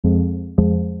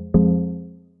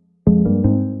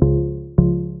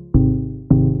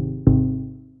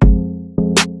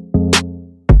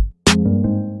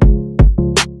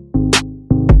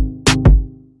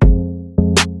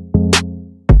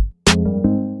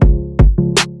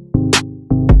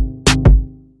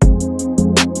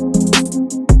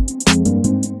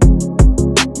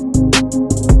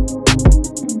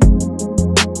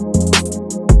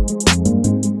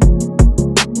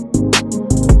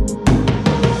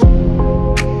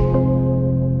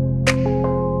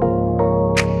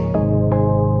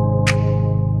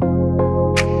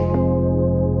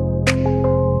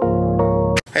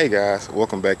Hey guys,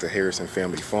 welcome back to Harrison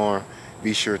Family Farm.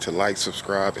 Be sure to like,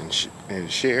 subscribe, and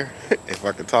share if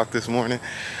I could talk this morning.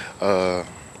 Yeah,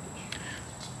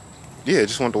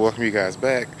 just wanted to welcome you guys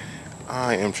back.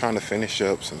 I am trying to finish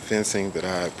up some fencing that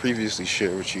I previously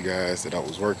shared with you guys that I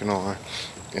was working on.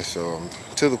 And so I'm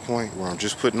to the point where I'm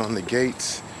just putting on the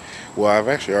gates. Well, I've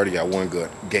actually already got one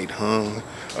gate hung.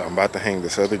 I'm about to hang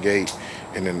this other gate.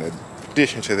 And in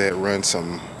addition to that, run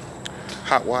some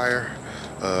hot wire.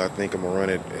 I think I'm gonna run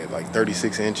it at like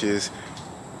 36 inches,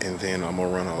 and then I'm gonna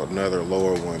run another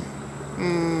lower one.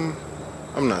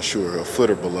 I'm not sure, a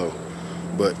foot or below.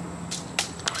 But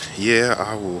yeah,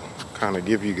 I will kind of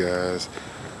give you guys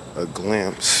a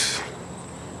glimpse.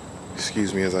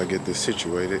 Excuse me as I get this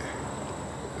situated.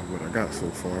 Of what I got so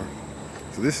far.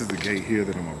 So this is the gate here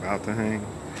that I'm about to hang.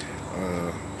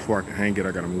 Before I can hang it,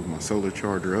 I gotta move my solar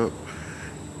charger up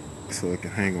so it can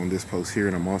hang on this post here,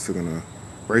 and I'm also gonna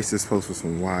brace this post with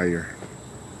some wire,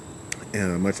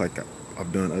 and much like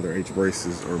I've done other H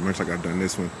braces, or much like I've done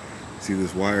this one. See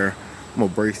this wire? I'm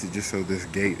gonna brace it just so this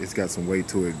gate, it's got some weight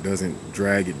to it, doesn't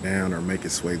drag it down or make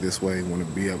it sway this way. Want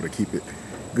to be able to keep it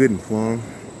good and plumb.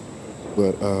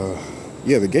 But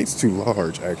yeah, the gate's too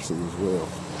large actually as well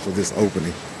for this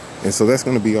opening, and so that's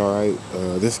gonna be all right.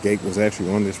 This gate was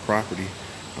actually on this property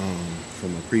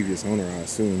from a previous owner, I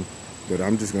assume, but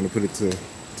I'm just gonna put it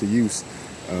to use.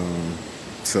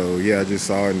 So yeah, I just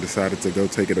saw it and decided to go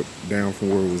take it down from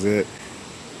where it was at.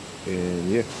 And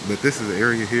yeah, but this is the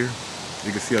area here.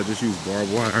 You can see I just used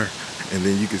barbed wire, and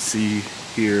then you can see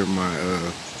here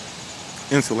my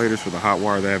insulators for the hot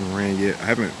wire that I haven't ran yet. I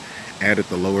haven't added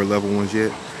the lower level ones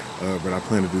yet, but I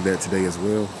plan to do that today as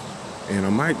well. And I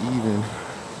might even,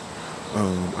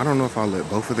 I don't know if I'll let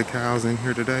both of the cows in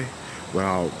here today, but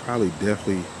I'll probably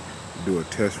definitely do a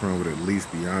test run with at least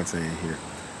Beyonce in here.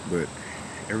 But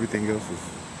everything else is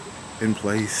in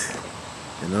place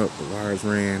and up. The wires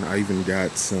ran. I even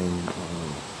got some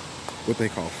what they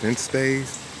call fence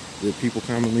stays that people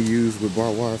commonly use with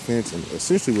barbed wire fence, and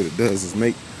essentially what it does is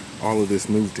make all of this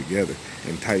move together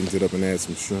and tightens it up and adds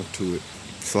some strength to it.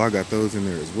 So I got those in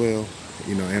there as well.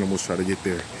 You know, animals try to get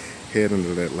their head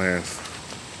under that last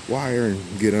wire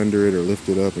and get under it or lift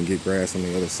it up and get grass on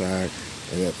the other side,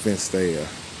 and that fence stay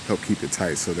help keep it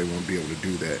tight so they won't be able to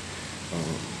do that.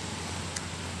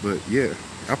 But yeah,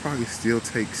 I'll probably still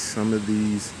take some of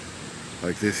these,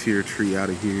 like this here tree out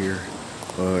of here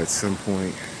at some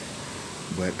point.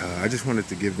 But I just wanted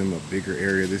to give them a bigger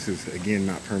area. This is, again,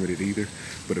 not permitted either,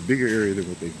 but a bigger area than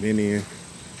what they've been in.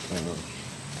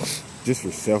 Just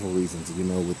for several reasons. You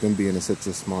know, with them being in such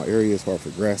a small area, it's hard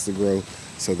for grass to grow,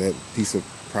 so that piece of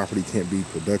property can't be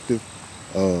productive.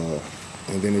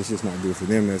 And then it's just not good for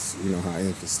them. That's, you know, high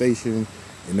infestation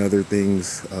and other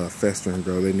things fester and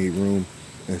grow. They need room.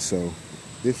 And so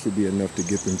this should be enough to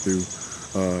get them through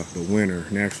the winter.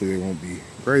 Naturally, they won't be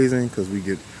grazing because we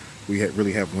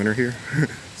really have winter here.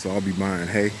 So I'll be buying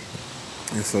hay.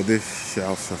 And so this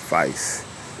shall suffice.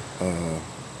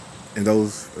 And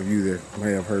those of you that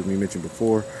may have heard me mention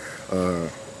before,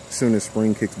 as soon as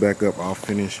spring kicks back up, I'll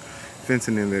finish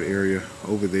fencing in that area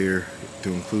over there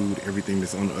to include everything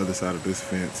that's on the other side of this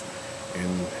fence.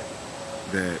 And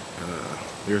that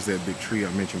there's that big tree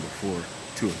I mentioned before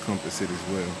to encompass it as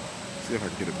well. See if I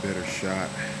can get a better shot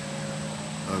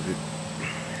of it.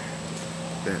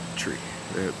 That tree,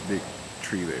 that big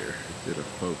tree there, did a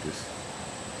focus.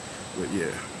 But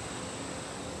yeah,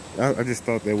 I just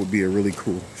thought that would be a really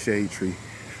cool shade tree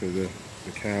for the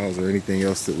cows or anything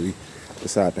else that we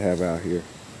decide to have out here.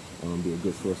 Be a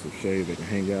good source of shade. They can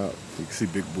hang out. You can see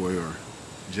Big Boy or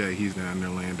Jay, he's down there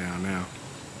laying down now.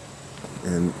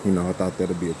 And you know, I thought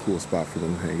that'd be a cool spot for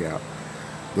them to hang out.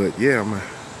 But yeah, I'm gonna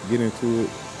get into it,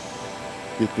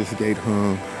 get this gate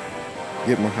hung,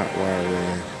 get my hot wire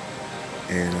ran,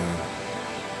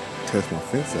 and test my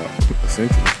fence out,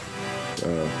 essentially.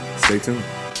 Stay tuned.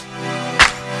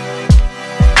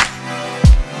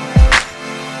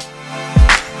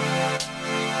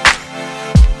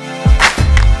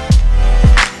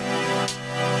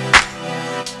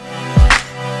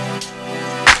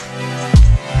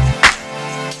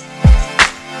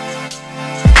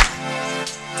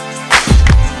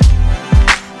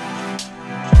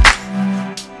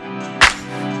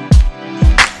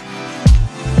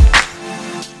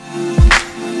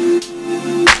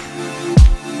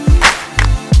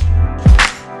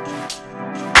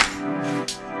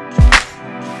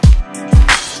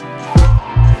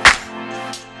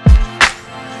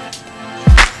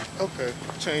 Okay,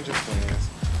 change of plans.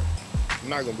 I'm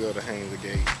not gonna be able to hang the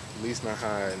gate, at least not how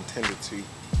I intended to.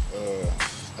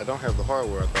 I don't have the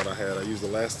hardware I thought I had. I used the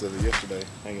last of it yesterday,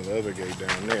 hanging the other gate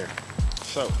down there.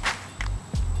 So,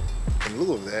 the in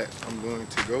lieu of that, I'm going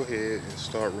to go ahead and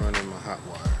start running my hot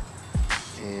wire.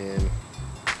 And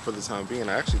for the time being,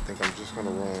 I actually think I'm just gonna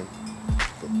run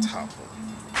the top one.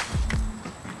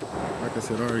 Like I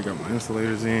said, I already got my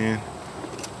insulators in.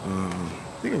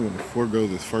 I think I'm gonna forego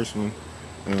this first one,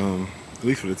 at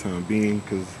least for the time being,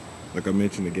 because like I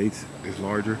mentioned, the gates is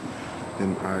larger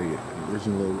than I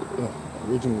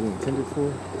originally intended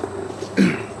for.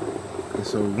 And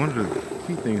so one of the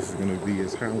key things is going to be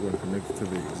is how I'm going to connect it to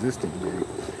the existing gate.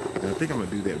 And I think I'm going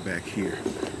to do that back here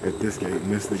at this gate.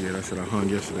 And this is the gate I said I hung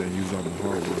yesterday and used all my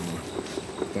hardware on.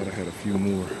 I thought I had a few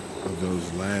more of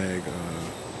those lag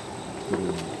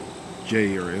little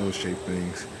J or L shaped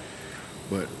things,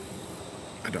 but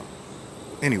I don't.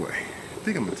 Anyway, I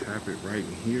think I'm going to tap it right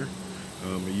in here.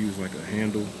 I use like a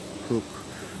handle hook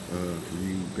for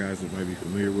you guys that might be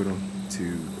familiar with them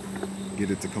to get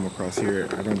it to come across here.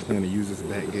 I don't plan to use this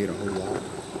back gate a whole lot,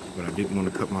 but I didn't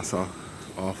want to cut myself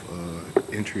off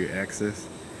entry or access.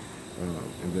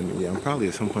 And then yeah, I'm probably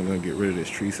at some point going to get rid of this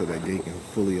tree so that gate can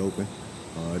fully open.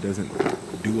 It doesn't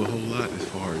do a whole lot as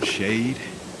far as shade.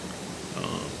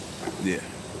 Yeah,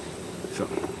 so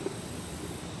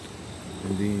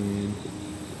and then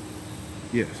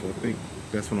yeah, so I think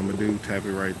that's what I'm gonna do. Tap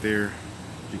it right there.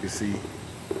 You can see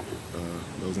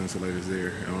those insulators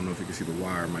there. I don't know if you can see the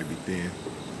wire might be thin.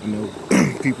 I know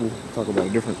people talk about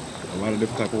a lot of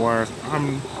different type of wires.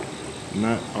 I'm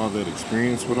not all that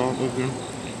experienced with all of them.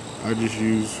 I just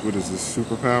use, what is this,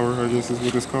 superpower, I guess is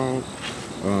what it's called.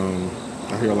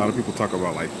 I hear a lot of people talk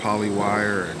about like poly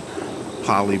wire and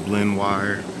poly blend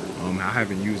wire. I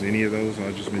haven't used any of those.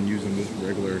 I've just been using this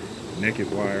regular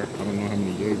naked wire. I don't know how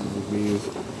many gauges it is.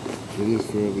 It is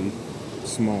fairly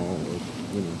small,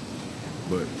 you know,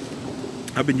 but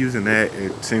I've been using that.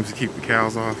 It seems to keep the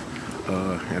cows off,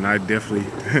 and I definitely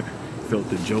felt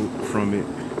the jolt from it.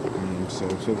 So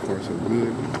far so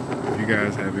good. If you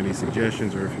guys have any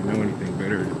suggestions or if you know anything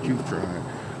better that you've tried,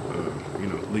 you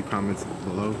know, leave comments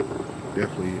below.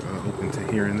 Definitely open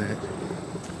to hearing that.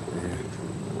 And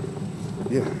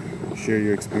yeah, share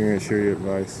your experience, share your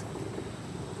advice.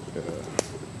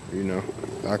 You know,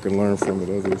 I can learn from it.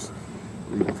 Others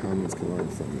read the comments can learn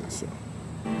from it. So.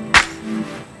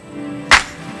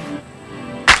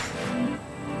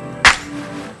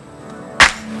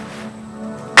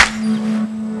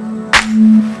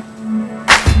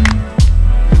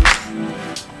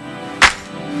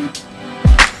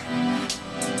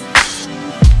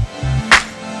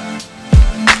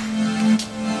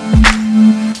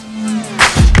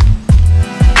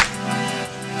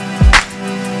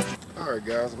 Alright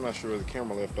guys, I'm not sure where the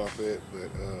camera left off at, but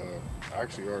I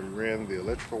actually already ran the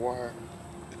electrical wire.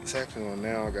 It's actually on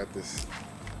now. I got this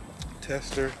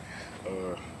tester.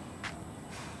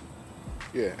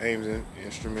 Yeah, Ames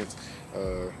Instruments.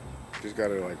 Just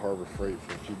got it like Harbor Freight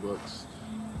for a few bucks.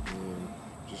 And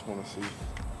just want to see.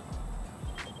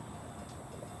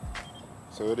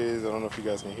 So it is, I don't know if you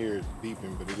guys can hear it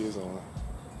beeping, but it is on.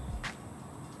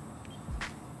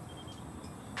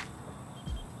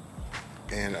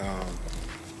 And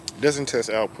it doesn't test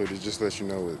output, it just lets you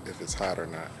know if it's hot or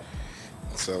not.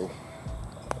 So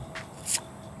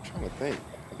I'm trying to think.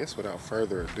 I guess without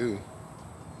further ado,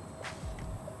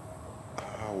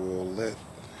 I will let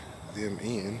them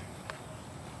in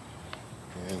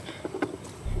and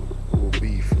we'll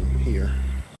be from here.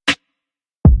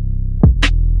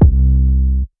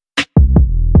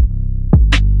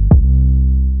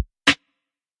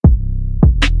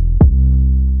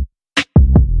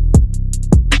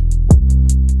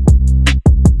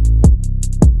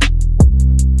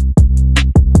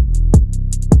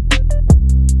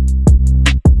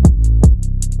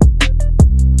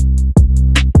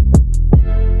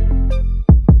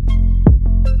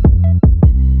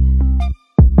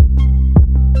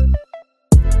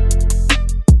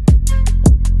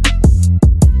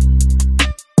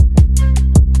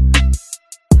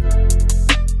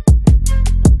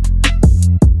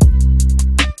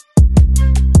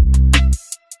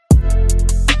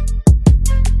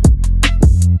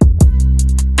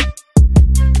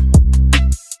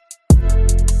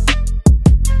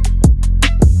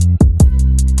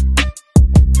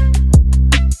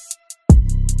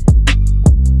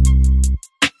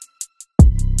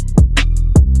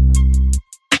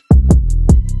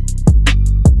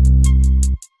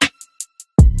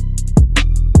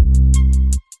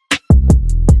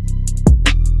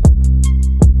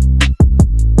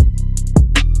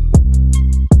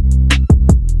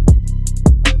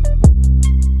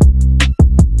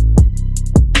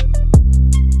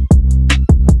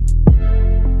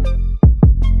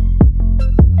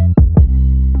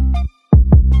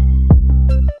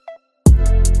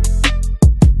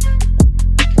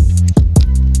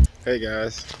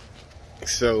 guys,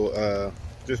 so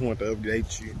just want to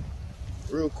update you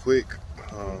real quick.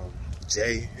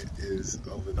 Jay is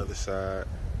over the other side,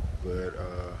 but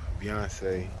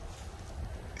Beyonce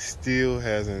still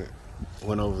hasn't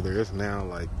went over there. It's now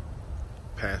like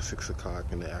past 6 o'clock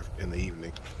in the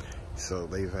evening, so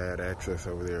they've had access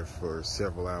over there for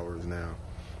several hours now.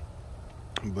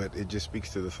 But it just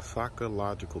speaks to the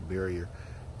psychological barrier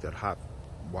that hot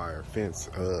wire fence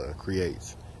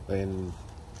creates. And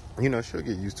you know, she'll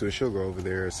get used to it. She'll go over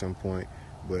there at some point,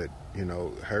 but you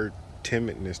know, her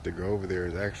timidness to go over there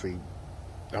is actually,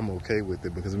 I'm okay with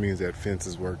it, because it means that fence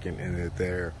is working and that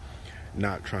they're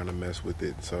not trying to mess with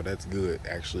it. So that's good,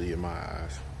 actually, in my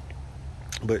eyes.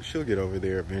 But she'll get over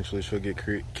there eventually. She'll get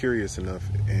curious enough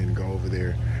and go over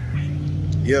there.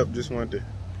 Yep, just wanted to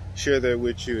share that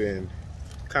with you and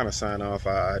kind of sign off.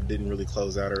 I didn't really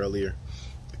close out earlier.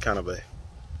 Kind of a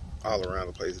all around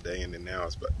the place day, and then now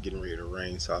it's getting ready to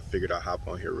rain, so I figured I'd hop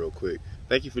on here real quick.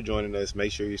 Thank you for joining us.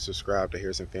 Make sure you subscribe to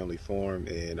Harrison Family Farm,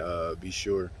 and be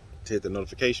sure to hit the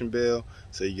notification bell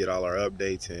so you get all our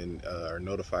updates and are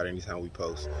notified anytime we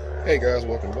post. Hey guys,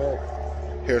 welcome back.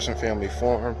 Harrison Family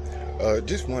Farm.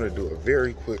 Just want to do a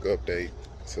very quick update.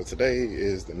 So today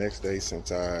is the next day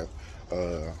since I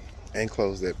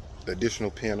enclosed that additional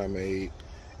pen I made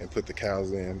and put the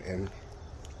cows in, and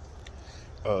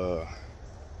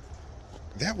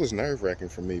that was nerve-wracking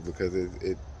for me, because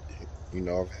it you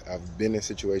know, I've been in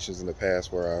situations in the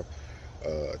past where I've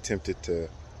attempted to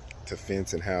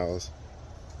fence and house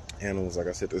animals. Like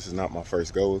I said, this is not my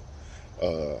first go,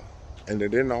 and it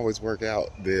didn't always work out.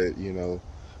 That, you know,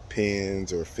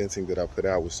 pens or fencing that I put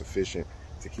out was sufficient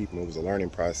to keep them. It was a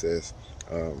learning process,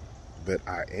 but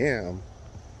I am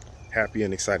happy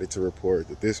and excited to report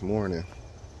that this morning,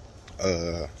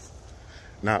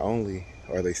 not only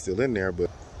are they still in there, but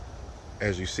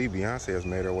as you see, Beyonce has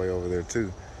made her way over there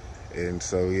too. And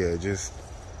so yeah, just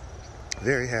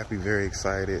very happy, very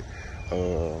excited.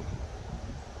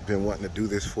 Been wanting to do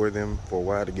this for them for a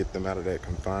while, to get them out of that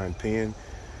confined pen.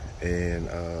 And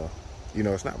you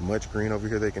know, it's not much green over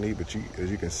here they can eat, but as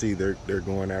you can see, they're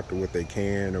going after what they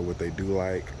can or what they do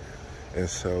like. And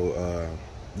so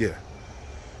yeah,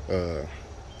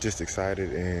 just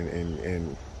excited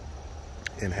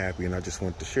and happy, and I just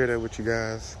wanted to share that with you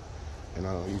guys. And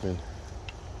I'll even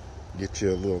get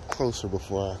you a little closer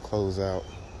before I close out.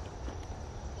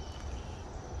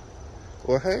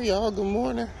 Well, hey y'all, good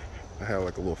morning. I had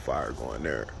like a little fire going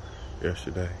there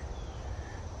yesterday,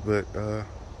 but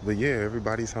yeah,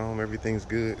 everybody's home, everything's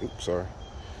good. Oops, sorry.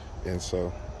 And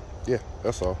so yeah,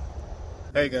 that's all.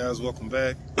 Hey guys, welcome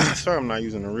back. Sorry I'm not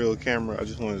using a real camera. I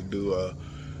just wanted to do a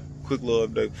quick little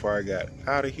update before I got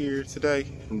out of here today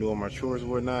from doing my chores and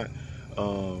whatnot.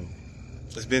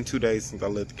 It's been 2 days since I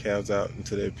let the calves out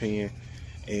into their pen,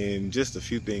 and just a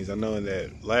few things. I know in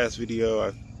that last video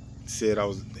I said I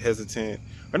was hesitant,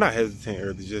 or not hesitant,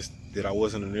 or just that I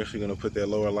wasn't initially going to put that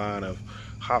lower line of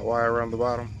hot wire around the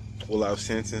bottom. Well, I've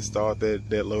since installed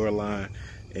that lower line,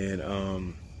 and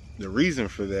the reason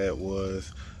for that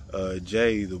was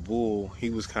Jay, the bull, he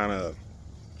was kind of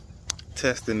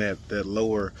testing that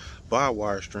lower barbed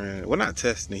wire strand. Well, not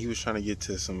testing it, he was trying to get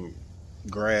to some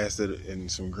grass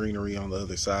and some greenery on the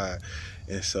other side,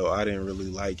 and so I didn't really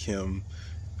like him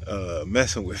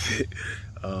messing with it.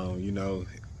 You know,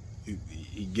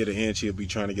 he get an inch, he'll be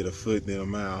trying to get a foot, then a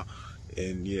mile.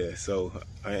 And yeah, so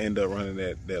I end up running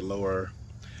that lower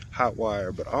hot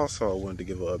wire. But also I wanted to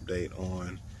give an update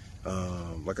on,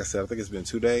 like I said, I think it's been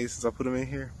 2 days since I put them in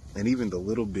here, and even the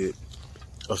little bit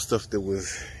of stuff that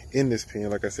was in this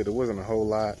pen, like I said, it wasn't a whole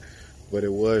lot, but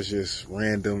it was just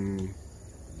random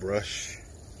brush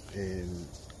and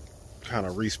kind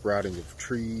of resprouting of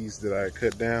trees that I had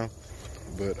cut down.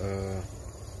 But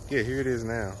yeah, here it is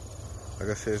now. Like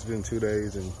I said, it's been 2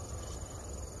 days, and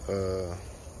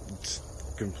it's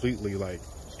completely like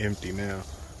empty now.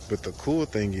 But the cool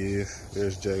thing is,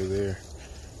 there's Jay there.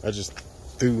 I just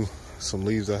threw some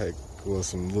leaves I had, well,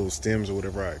 some little stems or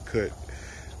whatever I had cut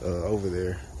over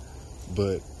there,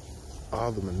 but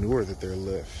all the manure that they're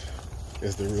left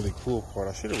is the really cool part.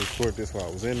 I should have recorded this while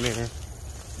I was in there,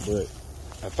 but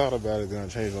I thought about it, then I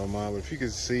changed my mind. But if you can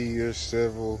see, there's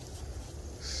several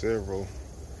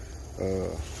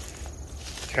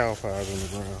cow pies on the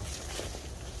ground.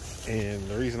 And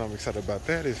the reason I'm excited about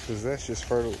that is because that's just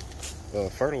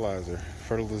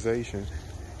fertilization.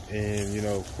 And you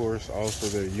know, of course, also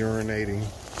they're urinating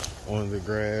on the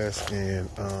grass and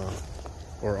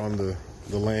or on the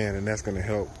land, and that's going to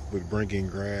help with bringing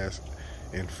grass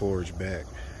and forage back.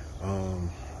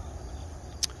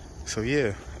 So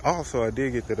yeah, also I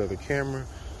did get that other camera.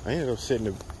 I ended up setting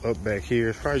it up back here.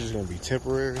 It's probably just going to be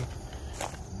temporary,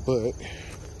 but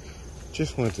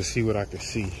just wanted to see what I could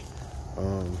see.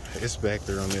 It's back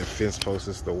there on that fence post.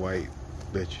 It's the white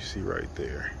that you see right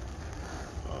there.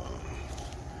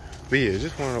 But yeah,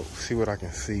 just want to see what I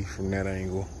can see from that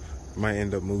angle. Might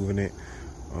end up moving it.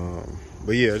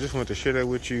 But yeah, I just wanted to share that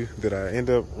with you, that I end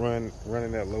up running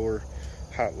that lower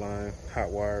hot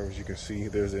wire. As you can see,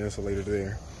 there's the insulator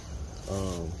there.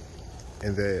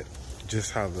 And that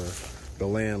just how the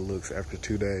land looks after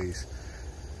 2 days.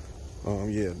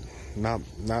 Yeah, not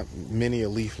many a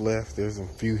leaf left. There's a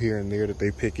few here and there that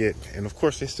they pick it, and of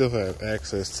course they still have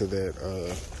access to that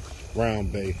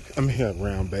round bale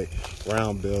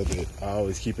that I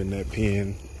always keep in that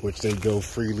pen, which they go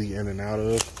freely in and out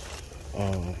of.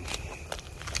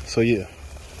 So yeah,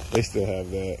 they still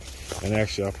have that. And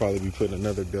actually, I'll probably be putting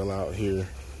another bale out here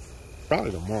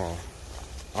probably tomorrow.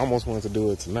 I almost wanted to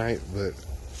do it tonight, but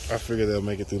I figure they'll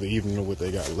make it through the evening with what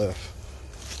they got left.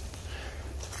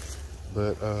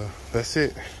 But that's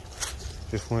it.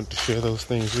 Just wanted to share those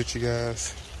things with you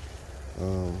guys.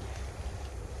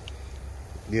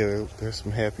 Yeah, there's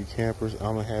some happy campers.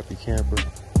 I'm a happy camper.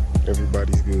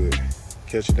 Everybody's good.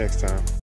 Catch you next time.